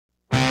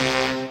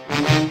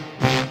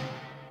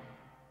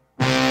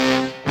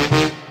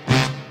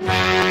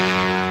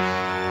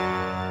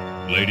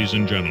Ladies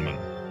and gentlemen,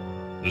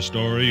 the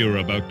story you're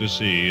about to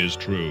see is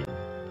true.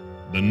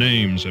 The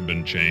names have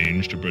been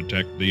changed to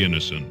protect the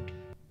innocent.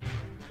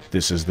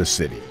 This is the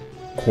city,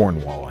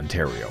 Cornwall,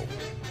 Ontario.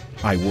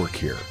 I work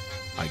here.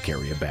 I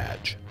carry a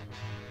badge.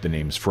 The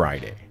name's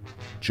Friday.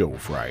 Joe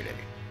Friday.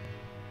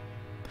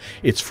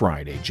 It's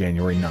Friday,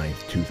 January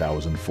 9th,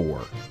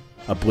 2004.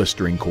 A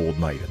blistering cold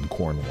night in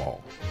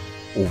Cornwall.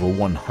 Over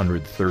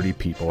 130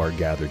 people are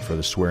gathered for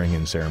the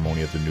swearing-in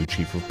ceremony of the new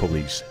Chief of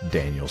Police,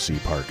 Daniel C.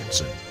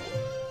 Parkinson.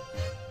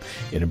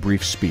 In a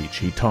brief speech,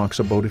 he talks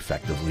about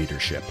effective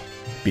leadership,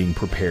 being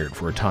prepared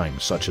for a time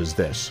such as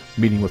this,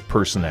 meeting with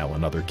personnel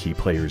and other key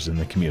players in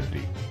the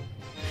community.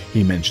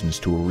 He mentions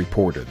to a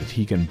reporter that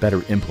he can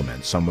better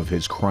implement some of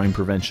his crime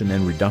prevention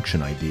and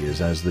reduction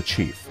ideas as the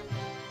chief.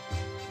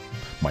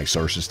 My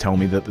sources tell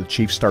me that the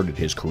chief started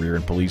his career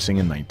in policing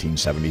in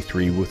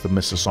 1973 with the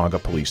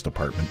Mississauga Police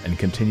Department and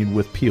continued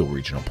with Peel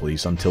Regional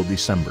Police until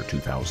December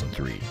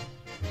 2003.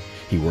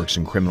 He works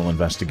in criminal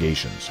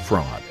investigations,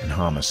 fraud, and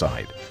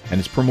homicide, and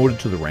is promoted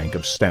to the rank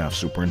of Staff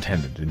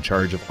Superintendent in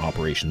charge of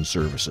Operations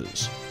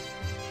Services.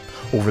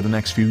 Over the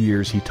next few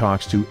years, he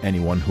talks to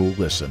anyone who will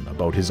listen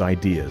about his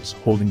ideas,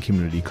 holding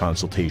community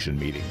consultation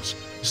meetings,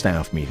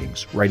 staff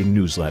meetings, writing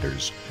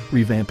newsletters,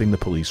 revamping the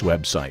police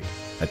website,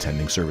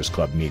 attending service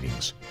club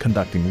meetings,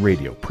 conducting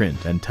radio,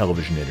 print, and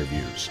television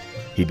interviews.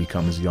 He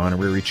becomes the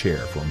honorary chair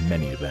for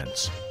many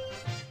events.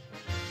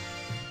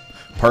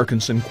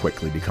 Parkinson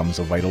quickly becomes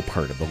a vital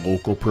part of the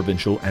local,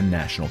 provincial, and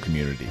national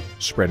community,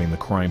 spreading the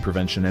crime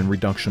prevention and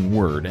reduction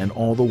word, and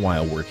all the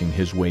while working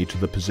his way to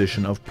the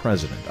position of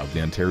President of the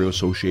Ontario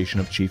Association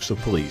of Chiefs of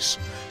Police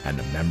and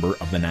a member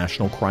of the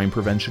National Crime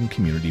Prevention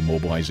Community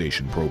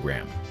Mobilization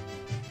Program.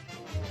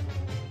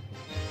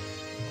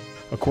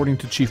 According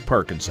to Chief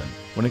Parkinson,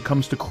 when it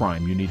comes to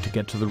crime, you need to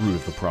get to the root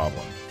of the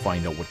problem,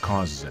 find out what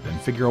causes it,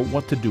 and figure out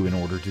what to do in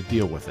order to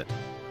deal with it.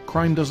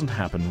 Crime doesn't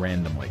happen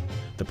randomly.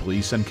 The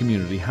police and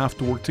community have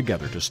to work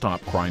together to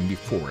stop crime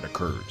before it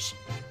occurs.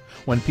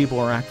 When people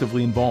are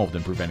actively involved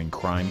in preventing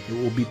crime, it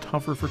will be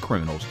tougher for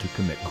criminals to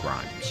commit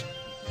crimes.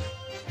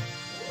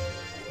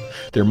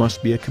 There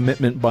must be a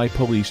commitment by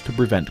police to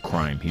prevent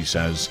crime, he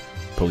says.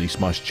 Police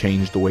must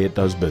change the way it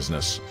does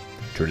business.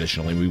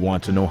 Traditionally, we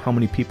want to know how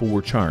many people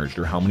were charged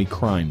or how many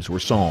crimes were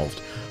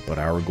solved, but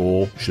our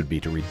goal should be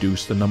to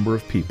reduce the number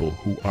of people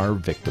who are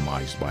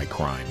victimized by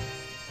crime.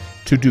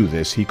 To do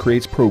this, he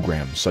creates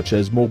programs such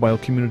as Mobile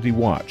Community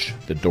Watch,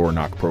 the Door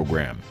Knock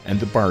program, and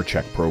the Bar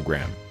Check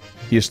program.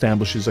 He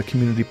establishes a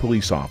community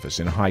police office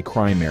in a high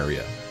crime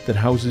area that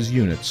houses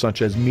units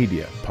such as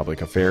media,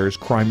 public affairs,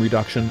 crime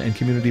reduction and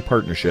community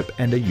partnership,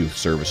 and a youth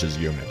services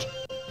unit.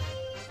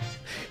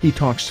 He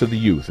talks to the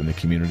youth in the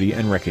community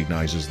and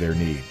recognizes their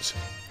needs.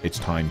 It's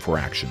time for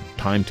action,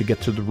 time to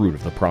get to the root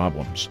of the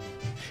problems.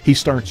 He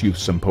starts youth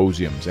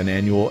symposiums, an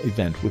annual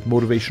event with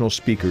motivational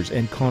speakers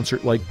and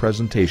concert-like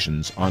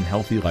presentations on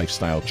healthy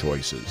lifestyle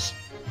choices.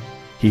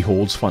 He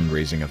holds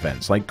fundraising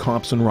events like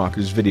Cops and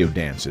Rockers video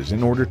dances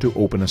in order to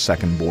open a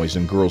second Boys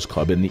and Girls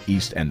Club in the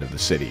east end of the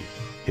city.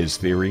 His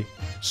theory?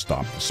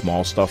 Stop the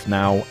small stuff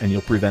now and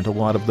you'll prevent a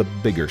lot of the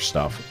bigger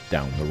stuff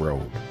down the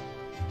road.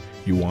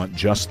 You want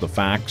just the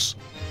facts?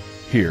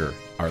 Here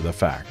are the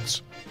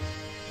facts.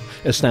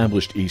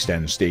 Established East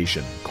End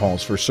Station,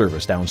 calls for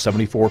service down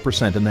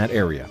 74% in that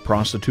area,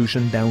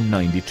 prostitution down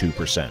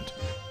 92%.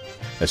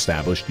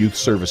 Established Youth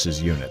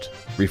Services Unit,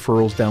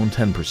 referrals down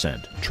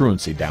 10%,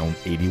 truancy down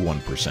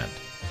 81%.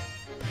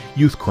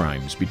 Youth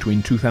crimes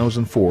between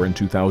 2004 and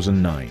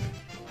 2009.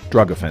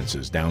 Drug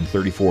offenses down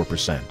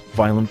 34%,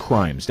 violent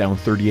crimes down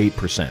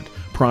 38%,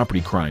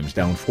 property crimes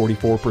down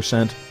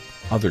 44%,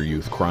 other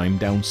youth crime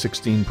down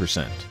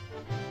 16%.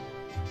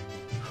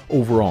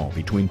 Overall,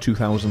 between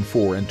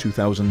 2004 and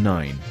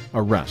 2009,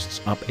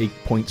 arrests up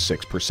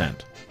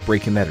 8.6%,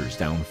 break-and-enters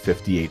down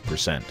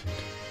 58%.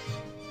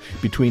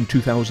 Between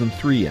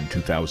 2003 and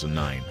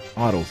 2009,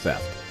 auto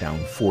theft down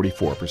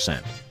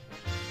 44%.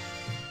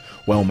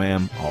 Well,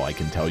 ma'am, all I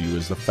can tell you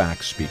is the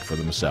facts speak for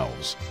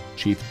themselves.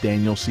 Chief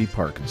Daniel C.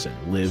 Parkinson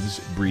lives,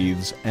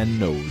 breathes, and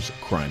knows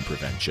crime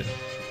prevention.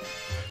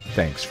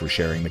 Thanks for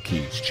sharing the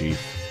keys,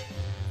 Chief.